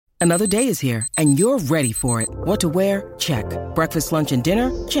Another day is here, and you're ready for it. What to wear? Check. Breakfast, lunch, and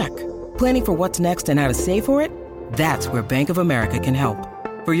dinner? Check. Planning for what's next and how to save for it? That's where Bank of America can help.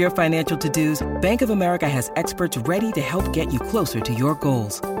 For your financial to-dos, Bank of America has experts ready to help get you closer to your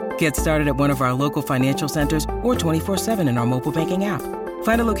goals. Get started at one of our local financial centers or 24/7 in our mobile banking app.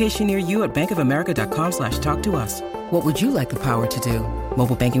 Find a location near you at bankofamerica.com/talktous. What would you like the power to do?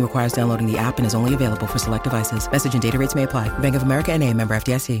 Mobile banking requires downloading the app and is only available for select devices. Message and data rates may apply. Bank of America N.A., member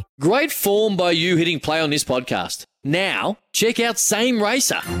FDIC. Great form by you hitting play on this podcast. Now, check out Same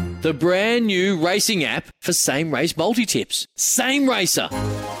Racer, the brand new racing app for same race multi-tips. Same Racer.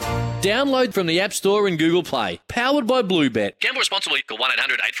 Download from the App Store and Google Play. Powered by Bluebet. Gamble responsibly. Call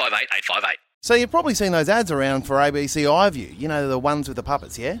 1-800-858-858. So you've probably seen those ads around for ABC iView. You know, the ones with the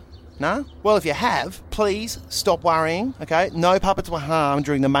puppets, yeah? No? Well, if you have, please stop worrying, okay? No puppets were harmed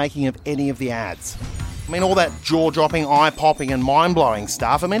during the making of any of the ads. I mean, all that jaw-dropping, eye-popping and mind-blowing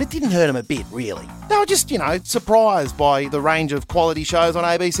stuff, I mean, it didn't hurt them a bit, really. They were just, surprised by the range of quality shows on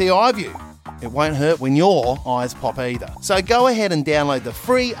ABC iView. It won't hurt when your eyes pop either. So go ahead and download the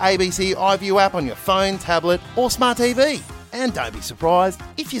free ABC iView app on your phone, tablet or smart TV. And don't be surprised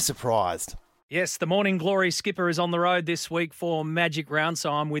if you're surprised. Yes, the Morning Glory skipper is on the road this week for Magic Round,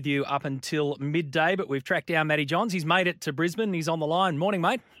 so I'm with you up until midday, but we've tracked down Matty Johns. He's made it to Brisbane. He's on the line. Morning,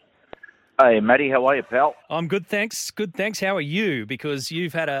 mate. Hey, Matty, how are you, pal? I'm good, thanks. Good, thanks. How are you? Because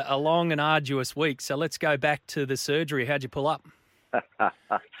you've had a long and arduous week, so let's go back to the surgery. How'd you pull up?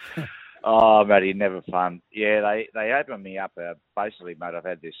 Oh, Matty, never fun. Yeah, they opened me up. Basically, mate, I've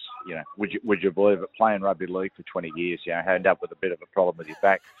had this, would you believe it, playing rugby league for 20 years, I ended up with a bit of a problem with your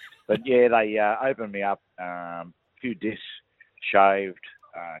back. But, yeah, they opened me up, a few discs shaved,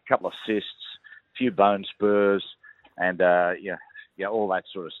 a couple of cysts, a few bone spurs, and, all that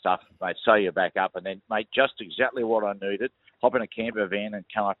sort of stuff, mate. Sew you back up, and then, mate, just exactly what I needed. Hop in a camper van and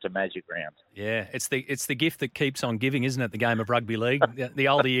come up to Magic Round. Yeah, it's the gift that keeps on giving, isn't it? The game of rugby league. The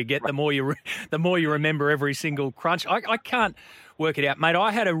older you get, the more you remember every single crunch. I can't work it out, mate.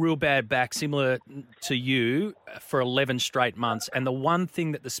 I had a real bad back, similar to you, for 11 straight months, and the one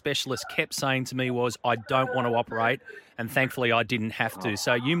thing that the specialist kept saying to me was, "I don't want to operate," and thankfully I didn't have to.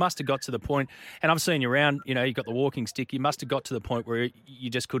 So you must have got to the point, and I've seen you around. You've got the walking stick. You must have got to the point where you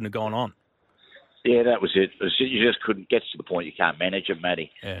just couldn't have gone on. Yeah, that was it. You just couldn't get to the point you can't manage it,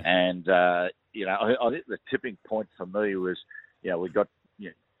 Matty. Yeah. And, I think the tipping point for me was, we got,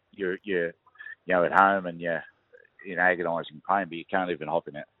 you're at home and you're in agonising pain, but you can't even hop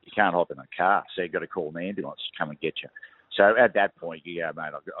in it. You can't hop in a car, so you've got to call an ambulance to come and get you. So at that point, you go,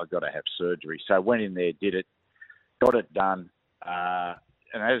 mate, I've got to have surgery. So I went in there, did it, got it done. And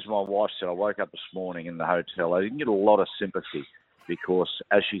as my wife said, I woke up this morning in the hotel. I didn't get a lot of sympathy because,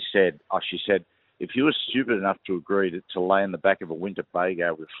 as she said, if you were stupid enough to agree to lay in the back of a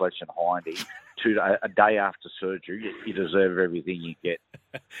Winnebago with Fletch and Hindy a day after surgery, you deserve everything you get.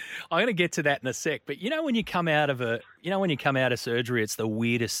 I'm going to get to that in a sec, but when you come out of surgery, it's the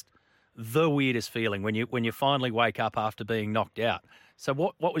weirdest feeling when you finally wake up after being knocked out. So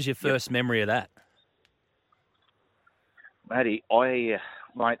what was your first memory of that? Matty, I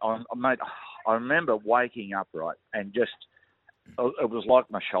remember waking up, right, and just it was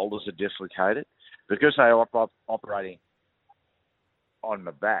like my shoulders had dislocated. Because they were operating on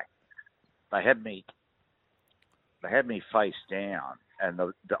my back, they had me face down, and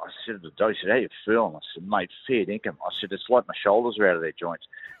I said to the doctor, "How you feeling?" I said, "Mate, fair dinkum." I said, "It's like my shoulders are out of their joints."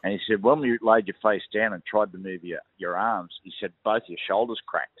 And he said, "When you laid your face down and tried to move your arms," he said, "both your shoulders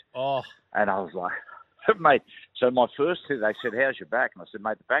cracked." Oh. And I was like, "Mate," so my first thing, they said, "How's your back?" And I said,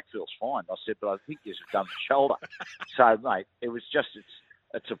 "Mate, the back feels fine." I said, "But I think you've done the shoulder." So, mate, it was just...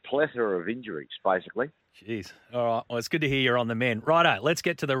 It's a plethora of injuries, basically. Jeez. All right. Well, it's good to hear you're on the mend. Righto, let's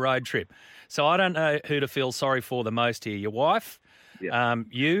get to the road trip. So I don't know who to feel sorry for the most here, your wife,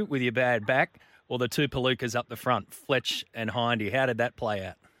 you with your bad back, or the two palookas up the front, Fletch and Hindy. How did that play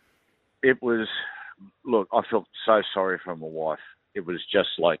out? It was, look, I felt so sorry for my wife. It was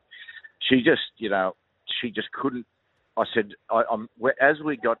just like, she just couldn't. I said, as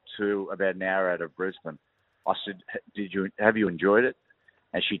we got to about an hour out of Brisbane, I said, have you enjoyed it?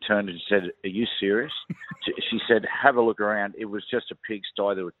 And she turned and said, "Are you serious?" She said, "Have a look around. It was just a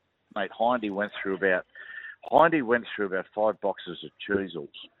pigsty." Mate, Hindy went through about 5 boxes of Cheezels.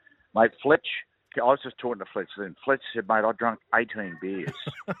 Mate, Fletch, I was just talking to Fletch then. Fletch said, "Mate, I drank 18 beers."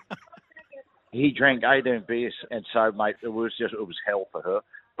 He drank 18 beers, and so, mate, it was hell for her.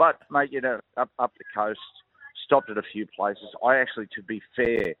 But, mate, up the coast, stopped at a few places. I actually, to be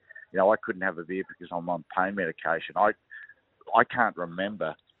fair, I couldn't have a beer because I'm on pain medication. I can't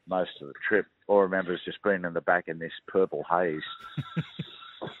remember most of the trip. All I remember is just being in the back in this purple haze.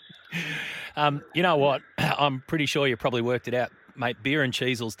 You know what? I'm pretty sure you probably worked it out, mate. Beer and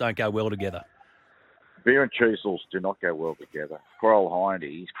cheesels don't go well together. Beer and cheesels do not go well together. Poor old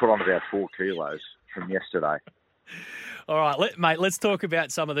Hindy, he's put on about 4 kilos from yesterday. All right, mate, let's talk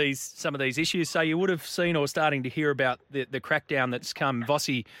about some of these issues. So you would have seen or starting to hear about the crackdown that's come.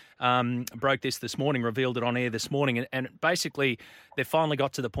 Vossi broke this morning, revealed it on air this morning, and basically they've finally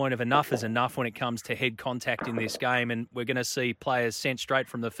got to the point of enough is enough when it comes to head contact in this game, and we're going to see players sent straight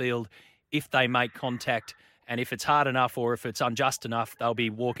from the field if they make contact, and if it's hard enough or if it's unjust enough, they'll be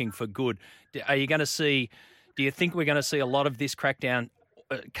walking for good. Do you think we're going to see a lot of this crackdown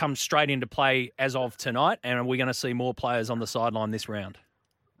come straight into play as of tonight, and are we going to see more players on the sideline this round?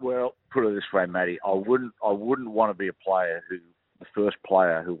 Well, put it this way, Matty, I wouldn't want to be the first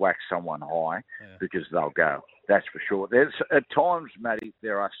player who whacks someone high because they'll go. That's for sure. There's at times, Matty,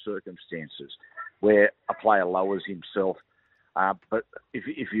 there are circumstances where a player lowers himself, but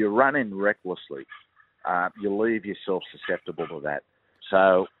if you're running recklessly, you leave yourself susceptible to that.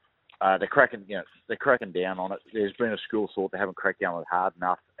 So they're cracking down on it. There's been a school of thought they haven't cracked down on it hard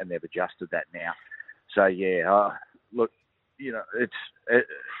enough, and they've adjusted that now. So look, it's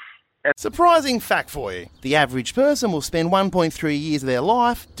Surprising fact for you. The average person will spend 1.3 years of their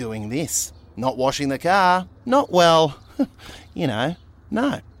life doing this. Not washing the car. No.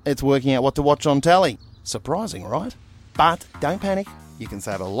 It's working out what to watch on telly. Surprising, right? But don't panic. You can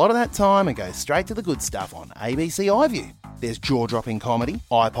save a lot of that time and go straight to the good stuff on ABC iView. There's jaw-dropping comedy,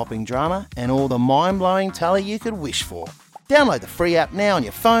 eye-popping drama, and all the mind-blowing telly you could wish for. Download the free app now on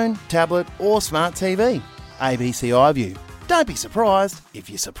your phone, tablet, or smart TV. ABC iView. Don't be surprised if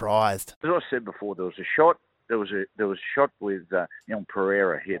you're surprised. As I said before, there was a shot. There was a shot with young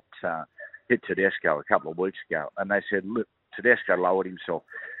Pereira hit Tedesco a couple of weeks ago, and they said, look, Tedesco lowered himself,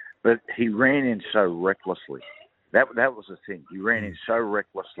 but he ran in so recklessly. That was the thing. He ran in so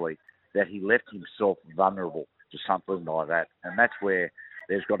recklessly that he left himself vulnerable to something like that, and that's where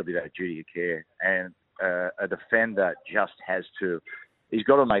there's got to be that duty of care. And a defender he's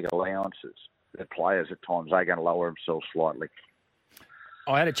got to make allowances. The players at times are going to lower themselves slightly.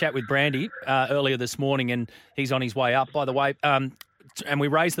 I had a chat with Brandy earlier this morning, and he's on his way up, by the way. And we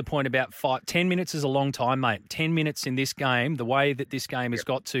raised the point about 10 minutes is a long time, mate. 10 minutes in this game, the way that this game has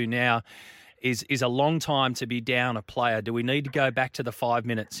got to now, is a long time to be down a player. Do we need to go back to the 5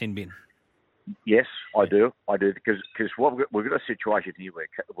 minute sin bin? Yes, I do, because we've got a situation here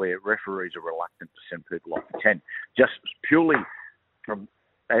where referees are reluctant to send people off for 10, just purely from,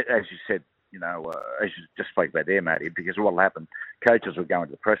 as you said, as you just spoke about there, Matty, because what will happen, coaches will go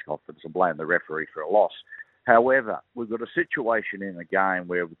into the press conference and blame the referee for a loss. However, we've got a situation in the game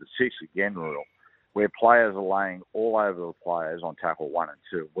where with the 6 again rule, where players are laying all over the players on tackle 1 and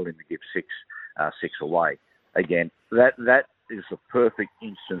 2, willing to give six away. Again, that is the perfect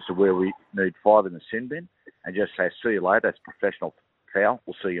instance of where we need 5 in the sin bin and just say, see you later, that's professional foul,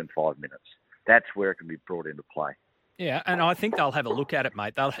 we'll see you in 5 minutes. That's where it can be brought into play. Yeah, and I think they'll have a look at it,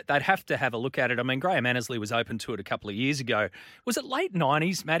 mate. They'd have to have a look at it. I mean, Graham Annesley was open to it a couple of years ago. Was it late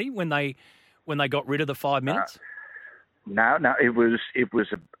 90s, Matty, when they got rid of the 5 minutes? No, it was.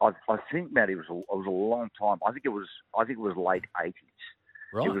 I think, Matty, it was a long time. I think it was late 80s.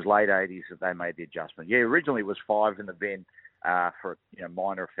 Right. It was late 80s that they made the adjustment. Yeah, originally it was 5 in the bin for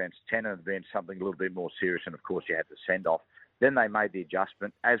minor offence, 10 in the bin, something a little bit more serious, and of course you had to send off. Then they made the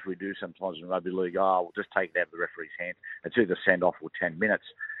adjustment, as we do sometimes in rugby league. We'll just take it out of the referee's hand. It's either send off or 10 minutes.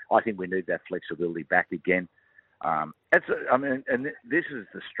 I think we need that flexibility back again. And this is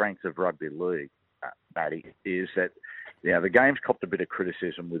the strength of rugby league, Matty, is that the game's copped a bit of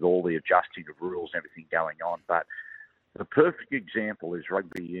criticism with all the adjusting of rules and everything going on. But the perfect example is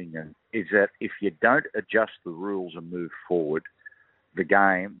rugby union, is that if you don't adjust the rules and move forward, the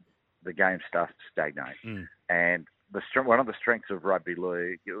game starts to stagnate. And one of the strengths of rugby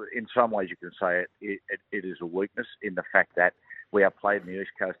league, in some ways you can say it is a weakness in the fact that we are played in the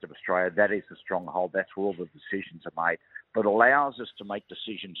east coast of Australia. That is the stronghold. That's where all the decisions are made. But allows us to make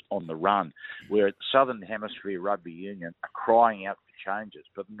decisions on the run, where Southern Hemisphere rugby union are crying out for changes,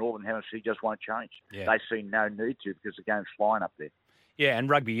 but the Northern Hemisphere just won't change. Yeah. They see no need to because the game's flying up there. Yeah, and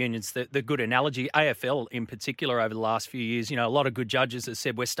rugby union's the good analogy. AFL in particular over the last few years, a lot of good judges have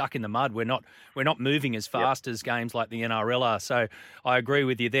said we're stuck in the mud. We're not moving as fast as games like the NRL are. So I agree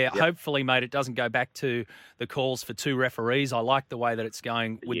with you there. Yep. Hopefully, mate, it doesn't go back to the calls for 2 referees. I like the way that it's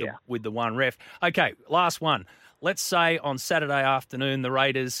going with the 1 ref. Okay, last one. Let's say on Saturday afternoon the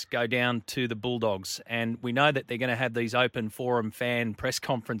Raiders go down to the Bulldogs, and we know that they're going to have these open forum fan press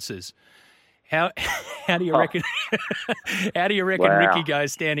conferences. How do you reckon? How do you reckon Wow. Ricky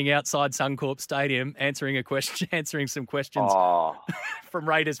goes standing outside Suncorp Stadium answering answering some questions from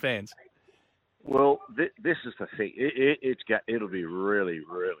Raiders fans? Well, this is the thing. It'll be really,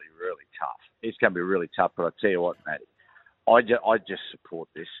 really, really tough. It's going to be really tough. But I tell you what, Matty, I just support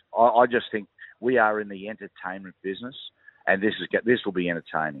this. I just think we are in the entertainment business, and this will be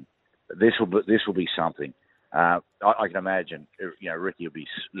entertaining. This will be something. I can imagine, Ricky will be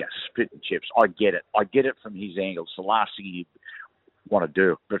spitting chips. I get it from his angle. It's the last thing you want to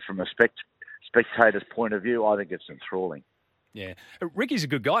do. But from a spectator's point of view, I think it's enthralling. Yeah, Ricky's a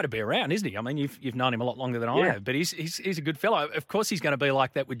good guy to be around, isn't he? I mean, you've known him a lot longer than I have, but he's a good fellow. Of course, he's going to be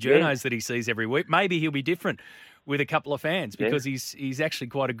like that with journos that he sees every week. Maybe he'll be different with a couple of fans because he's actually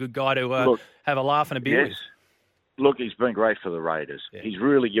quite a good guy to have a laugh and a beer with. Look, he's been great for the Raiders. Yeah. He's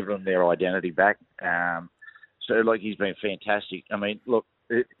really given them their identity back. He's been fantastic. I mean, look,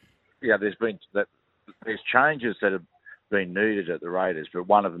 there's changes that have been needed at the Raiders, but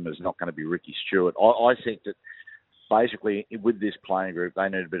one of them is not going to be Ricky Stewart. I think that basically with this playing group, they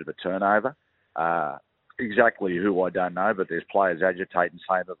need a bit of a turnover. Exactly who, I don't know, but there's players agitating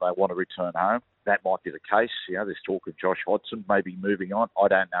saying that they want to return home. That might be the case. There's talk of Josh Hodgson maybe moving on. I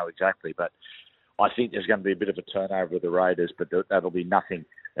don't know exactly, but I think there's going to be a bit of a turnover with the Raiders, but that'll be nothing.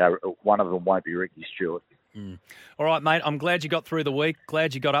 One of them won't be Ricky Stewart. All right, mate, I'm glad you got through the week.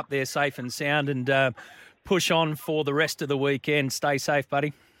 Glad you got up there safe and sound, and push on for the rest of the weekend. Stay safe,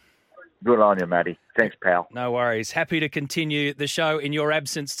 buddy. Good on you, Matty. Thanks, pal. No worries. Happy to continue the show in your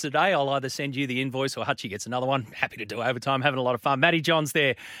absence today. I'll either send you the invoice or Hutchie gets another one. Happy to do overtime. Having a lot of fun. Matty Johns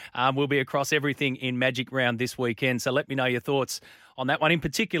there. We'll be across everything in Magic Round this weekend. So let me know your thoughts on that one, in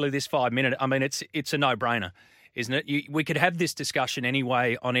particular this 5 minute. I mean, it's a no-brainer, isn't it? We could have this discussion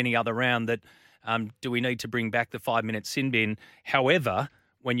anyway on any other round that do we need to bring back the 5 minute sin bin? However,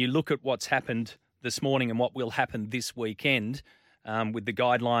 when you look at what's happened this morning and what will happen this weekend with the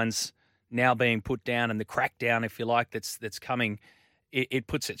guidelines now being put down and the crackdown, if you like, that's coming, it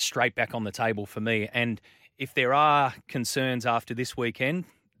puts it straight back on the table for me. And if there are concerns after this weekend,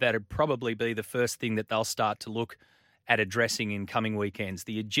 that'd probably be the first thing that they'll start to look at addressing in coming weekends.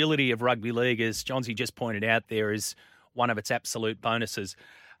 The agility of rugby league, as Johnsy just pointed out there, is one of its absolute bonuses.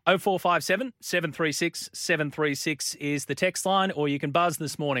 0457 736 736 is the text line, or you can buzz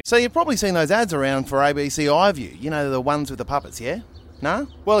this morning. So you've probably seen those ads around for ABC iView, the ones with the puppets, yeah? No?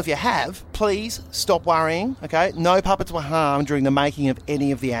 Well, if you have, please stop worrying, okay? No puppets were harmed during the making of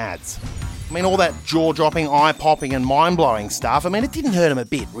any of the ads. I mean, all that jaw-dropping, eye-popping and mind-blowing stuff, it didn't hurt them a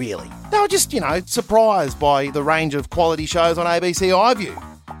bit, really. They were just, surprised by the range of quality shows on ABC iView.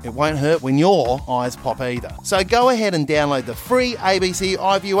 It won't hurt when your eyes pop either. So go ahead and download the free ABC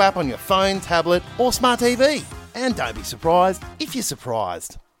iView app on your phone, tablet or smart TV. And don't be surprised if you're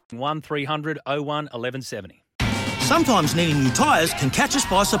surprised. 1300 01 1170. Sometimes needing new tyres can catch us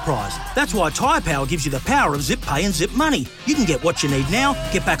by surprise. That's why Tyre Power gives you the power of Zip Pay and Zip Money. You can get what you need now,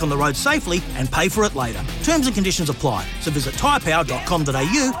 get back on the road safely and pay for it later. Terms and conditions apply. So visit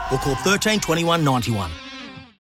tyrepower.com.au or call 13 21 91.